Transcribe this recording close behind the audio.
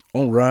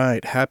All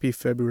right, happy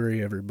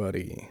February,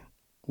 everybody.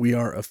 We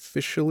are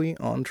officially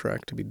on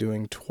track to be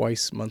doing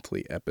twice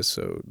monthly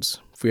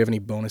episodes. If we have any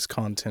bonus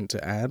content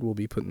to add, we'll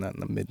be putting that in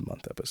the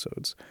mid-month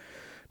episodes.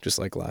 Just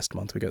like last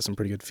month, we got some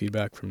pretty good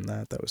feedback from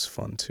that. That was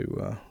fun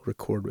to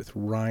record with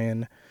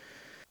Ryan.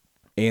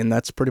 And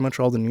that's pretty much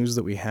all the news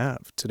that we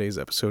have. Today's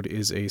episode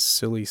is a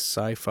silly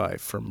sci-fi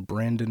from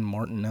Brandon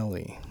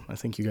Martinelli. I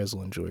think you guys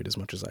will enjoy it as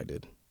much as I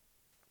did.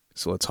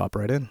 So let's hop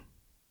right in.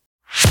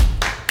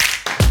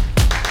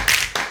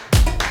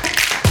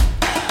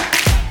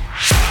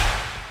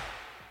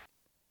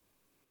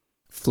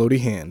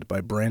 Floaty Hand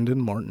by Brandon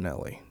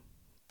Martinelli.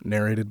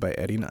 Narrated by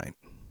Eddie Knight.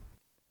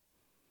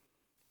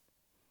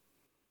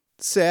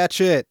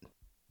 Satchet!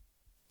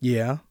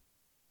 Yeah?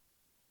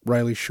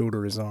 Riley showed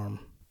her his arm.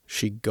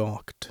 She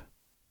gawked.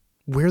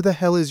 Where the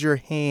hell is your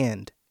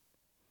hand?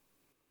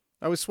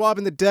 I was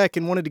swabbing the deck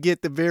and wanted to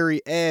get the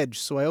very edge,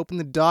 so I opened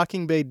the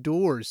docking bay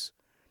doors.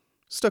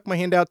 Stuck my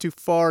hand out too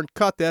far and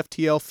caught the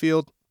FTL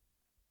field.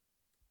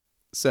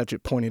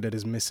 Satchet pointed at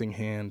his missing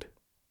hand.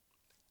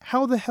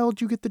 How the hell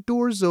did you get the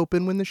doors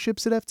open when the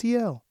ship's at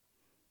FTL?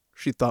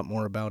 She thought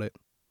more about it.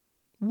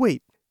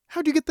 Wait,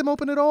 how'd you get them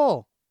open at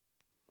all?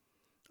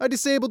 I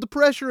disabled the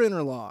pressure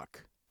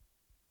interlock.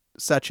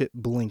 Satchet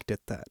blinked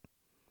at that.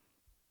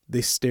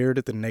 They stared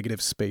at the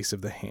negative space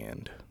of the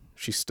hand.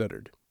 She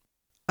stuttered.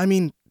 I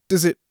mean,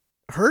 does it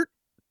hurt?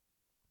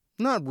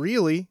 Not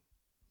really.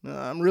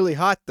 I'm really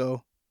hot,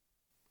 though.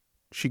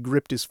 She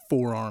gripped his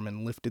forearm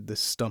and lifted the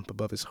stump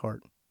above his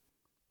heart.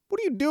 What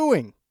are you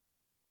doing?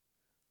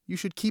 You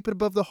should keep it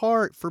above the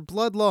heart for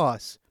blood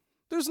loss.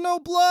 There's no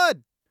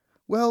blood!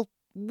 Well,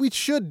 we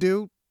should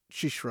do,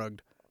 she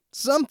shrugged.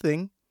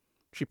 Something.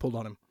 She pulled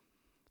on him.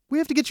 We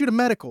have to get you to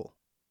medical.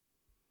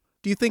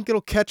 Do you think it'll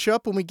catch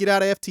up when we get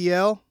out of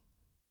FTL?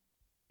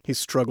 He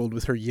struggled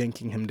with her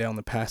yanking him down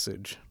the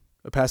passage.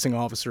 A passing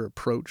officer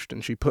approached,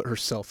 and she put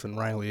herself and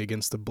Riley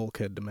against the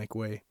bulkhead to make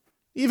way.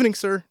 Evening,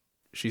 sir,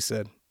 she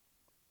said.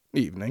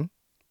 Evening.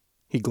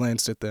 He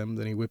glanced at them,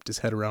 then he whipped his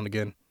head around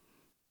again.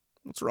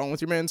 What's wrong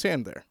with your man's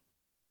hand there?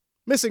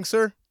 Missing,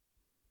 sir.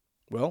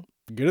 Well,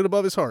 get it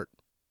above his heart.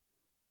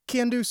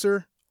 Can do,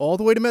 sir. All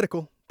the way to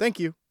medical. Thank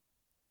you.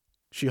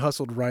 She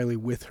hustled Riley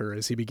with her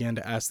as he began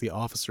to ask the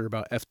officer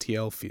about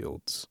FTL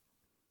fields.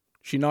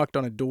 She knocked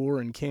on a door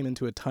and came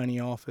into a tiny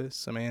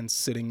office, a man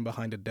sitting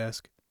behind a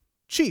desk.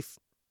 Chief!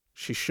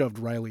 She shoved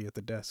Riley at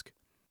the desk.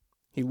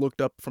 He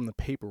looked up from the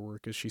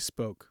paperwork as she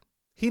spoke.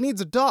 He needs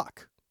a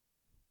dock.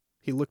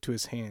 He looked to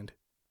his hand.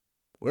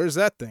 Where's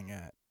that thing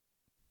at?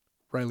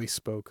 Riley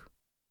spoke.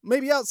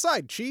 Maybe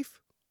outside, Chief.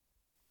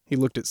 He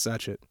looked at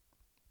Satchet.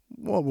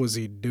 What was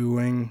he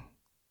doing?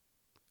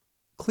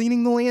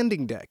 Cleaning the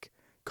landing deck.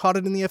 Caught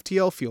it in the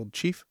FTL field,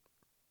 Chief.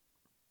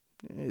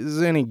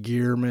 Is any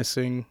gear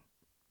missing?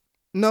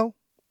 No.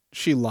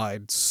 She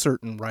lied,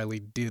 certain Riley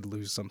did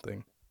lose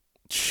something.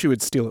 She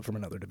would steal it from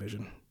another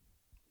division.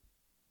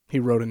 He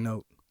wrote a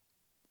note.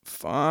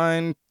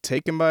 Fine,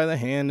 take him by the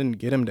hand and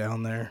get him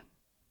down there.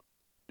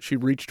 She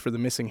reached for the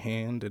missing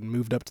hand and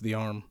moved up to the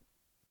arm.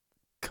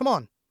 Come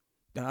on.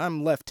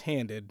 I'm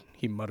left-handed,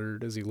 he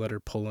muttered as he let her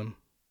pull him.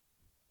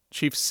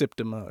 Chief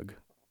sipped a mug.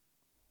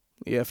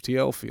 The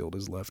FTL field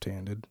is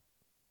left-handed.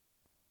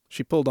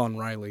 She pulled on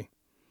Riley.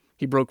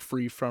 He broke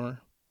free from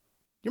her.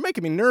 You're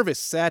making me nervous,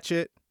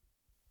 Satchet.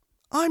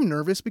 I'm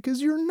nervous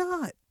because you're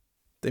not.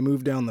 They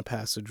moved down the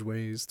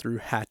passageways, through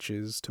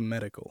hatches to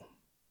medical.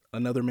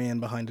 Another man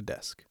behind a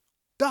desk.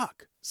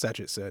 Doc,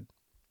 Satchet said.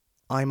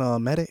 I'm a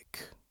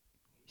medic.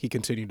 He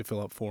continued to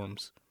fill out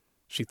forms.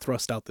 She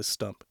thrust out the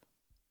stump.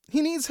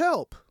 He needs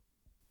help.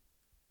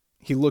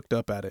 He looked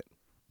up at it.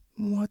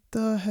 What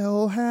the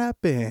hell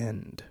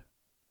happened?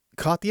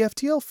 Caught the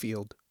FTL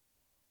field.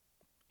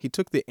 He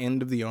took the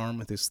end of the arm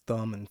with his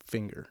thumb and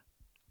finger.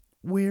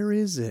 Where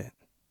is it?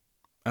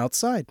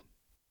 Outside.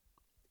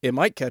 It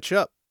might catch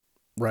up,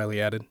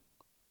 Riley added.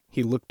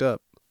 He looked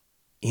up.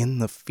 In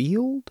the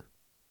field?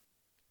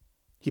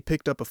 He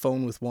picked up a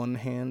phone with one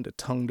hand, a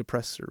tongue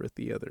depressor with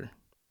the other.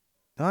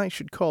 I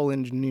should call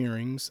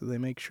engineering so they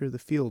make sure the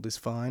field is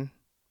fine.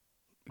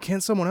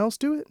 Can't someone else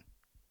do it?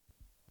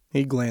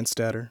 He glanced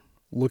at her,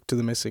 looked to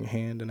the missing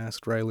hand, and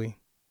asked Riley,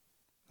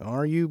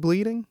 Are you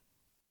bleeding?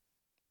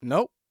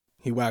 Nope.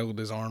 He waggled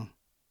his arm.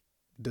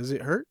 Does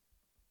it hurt?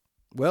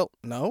 Well,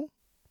 no.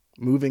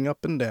 Moving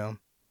up and down.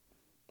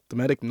 The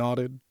medic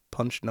nodded,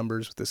 punched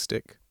numbers with a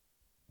stick.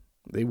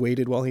 They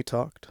waited while he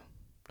talked,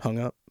 hung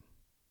up.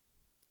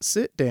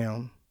 Sit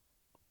down.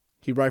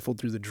 He rifled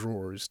through the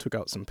drawers, took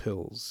out some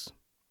pills.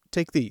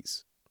 Take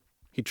these.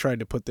 He tried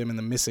to put them in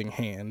the missing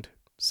hand.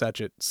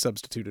 Satchet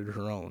substituted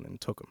her own and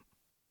took them.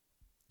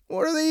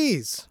 What are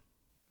these?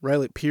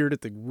 Riley peered at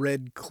the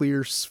red,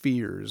 clear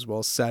spheres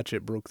while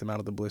Satchet broke them out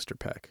of the blister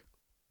pack.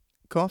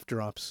 Cough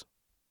drops.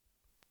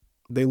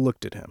 They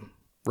looked at him.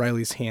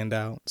 Riley's hand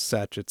out,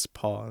 Satchet's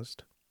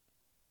paused.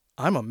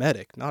 I'm a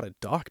medic, not a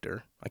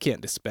doctor. I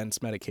can't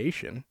dispense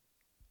medication.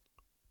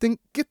 Then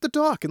get the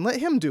doc and let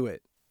him do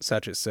it,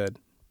 Satchet said.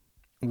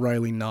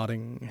 Riley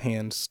nodding,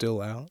 hand still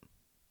out.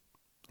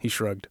 He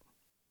shrugged.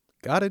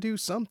 Gotta do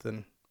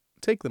something.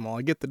 Take them while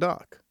I get the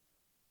doc.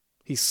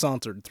 He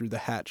sauntered through the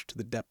hatch to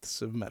the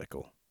depths of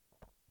medical.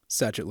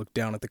 Satchet looked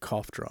down at the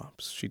cough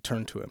drops. She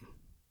turned to him.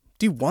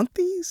 Do you want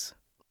these?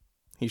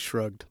 He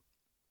shrugged.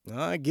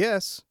 I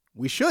guess.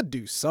 We should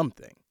do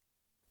something.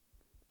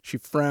 She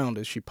frowned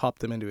as she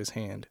popped them into his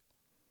hand.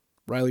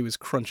 Riley was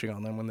crunching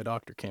on them when the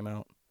doctor came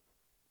out.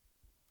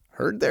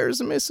 Heard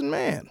there's a missing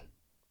man.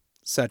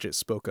 Satchet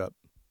spoke up.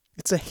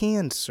 It's a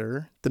hand,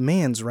 sir. The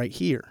man's right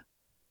here.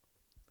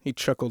 He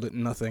chuckled at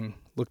nothing,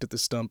 looked at the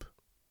stump.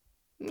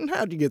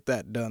 How'd you get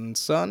that done,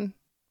 son?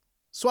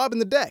 Swabbing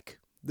the deck.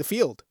 The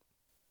field.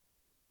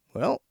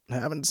 Well,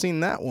 haven't seen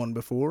that one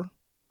before.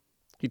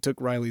 He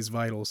took Riley's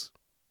vitals.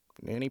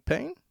 Any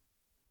pain?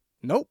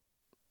 Nope,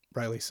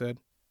 Riley said.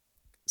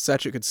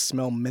 Satchet could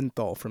smell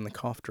menthol from the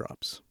cough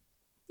drops.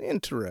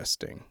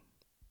 Interesting.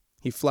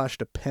 He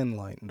flashed a pen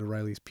light into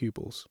Riley's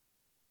pupils.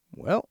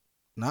 Well,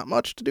 not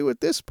much to do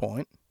at this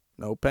point.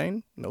 No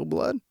pain, no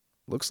blood.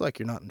 Looks like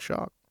you're not in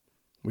shock.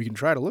 We can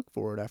try to look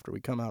for it after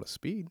we come out of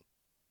speed.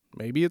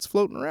 Maybe it's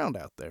floating around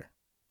out there.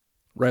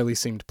 Riley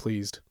seemed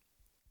pleased.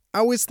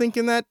 I was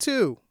thinking that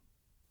too.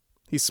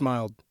 He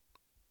smiled.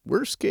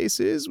 Worst case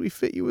is we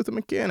fit you with a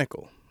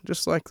mechanical,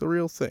 just like the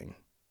real thing.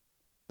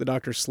 The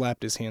doctor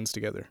slapped his hands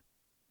together.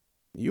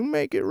 You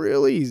make it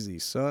real easy,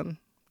 son.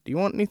 Do you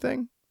want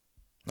anything?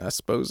 I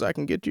suppose I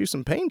can get you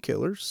some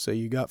painkillers, say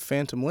you got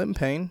phantom limb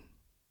pain.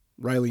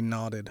 Riley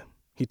nodded.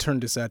 He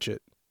turned to Satchet.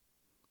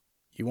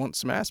 You want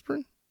some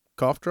aspirin?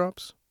 Cough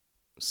drops?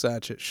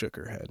 Satchet shook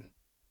her head.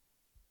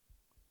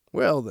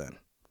 Well then,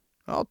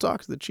 I'll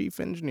talk to the chief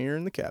engineer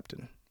and the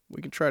captain.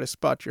 We can try to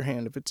spot your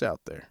hand if it's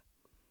out there.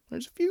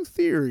 There's a few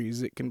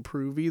theories it can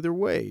prove either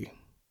way,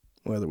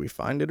 whether we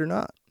find it or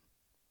not.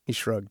 He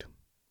shrugged.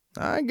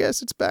 I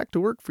guess it's back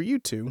to work for you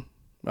two.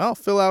 I'll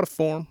fill out a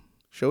form,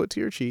 show it to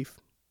your chief.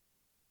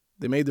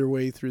 They made their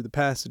way through the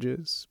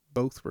passages.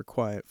 Both were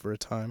quiet for a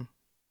time.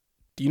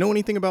 Do you know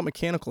anything about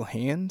mechanical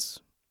hands?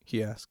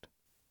 He asked.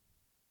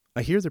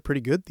 I hear they're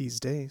pretty good these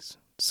days.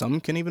 Some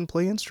can even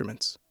play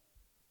instruments.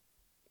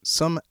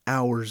 Some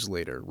hours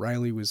later,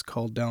 Riley was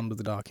called down to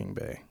the docking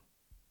bay.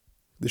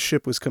 The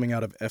ship was coming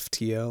out of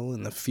FTL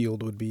and the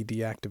field would be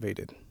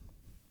deactivated.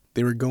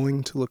 They were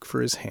going to look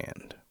for his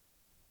hand.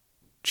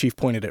 Chief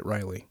pointed at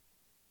Riley.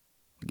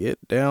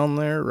 Get down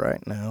there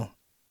right now.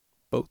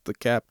 Both the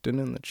captain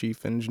and the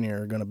chief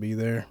engineer are going to be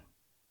there.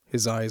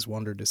 His eyes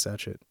wandered to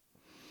Satchet.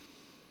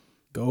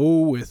 Go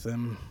with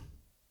him.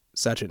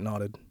 Satchet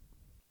nodded.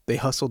 They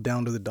hustled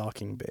down to the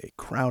docking bay,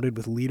 crowded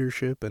with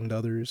leadership and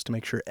others to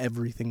make sure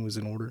everything was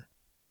in order.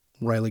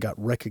 Riley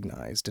got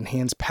recognized, and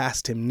hands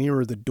passed him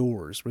nearer the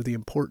doors where the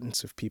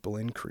importance of people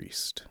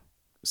increased.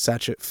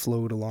 Satchet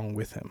flowed along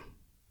with him.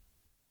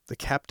 The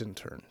captain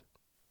turned.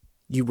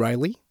 You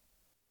Riley?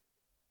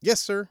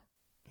 Yes, sir.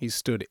 He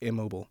stood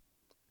immobile.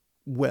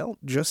 Well,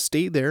 just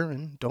stay there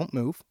and don't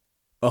move.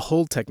 A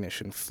hull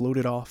technician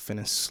floated off in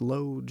a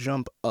slow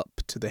jump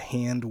up to the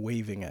hand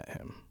waving at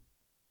him.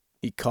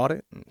 He caught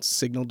it and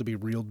signaled to be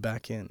reeled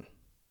back in.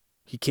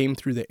 He came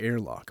through the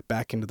airlock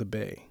back into the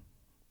bay.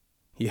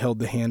 He held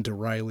the hand to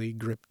Riley,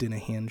 gripped in a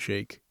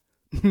handshake.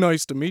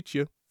 Nice to meet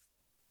you.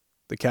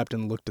 The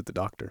captain looked at the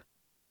doctor.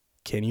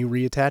 Can you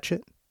reattach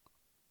it?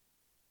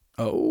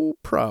 Oh,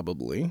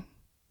 probably.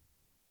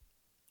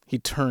 He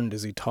turned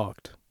as he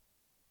talked.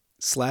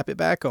 Slap it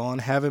back on,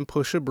 have him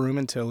push a broom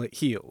until it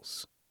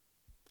heals.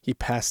 He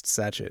passed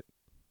Satchet.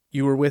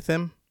 You were with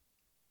him?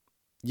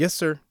 Yes,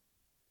 sir.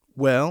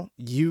 Well,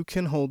 you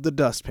can hold the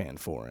dustpan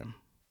for him.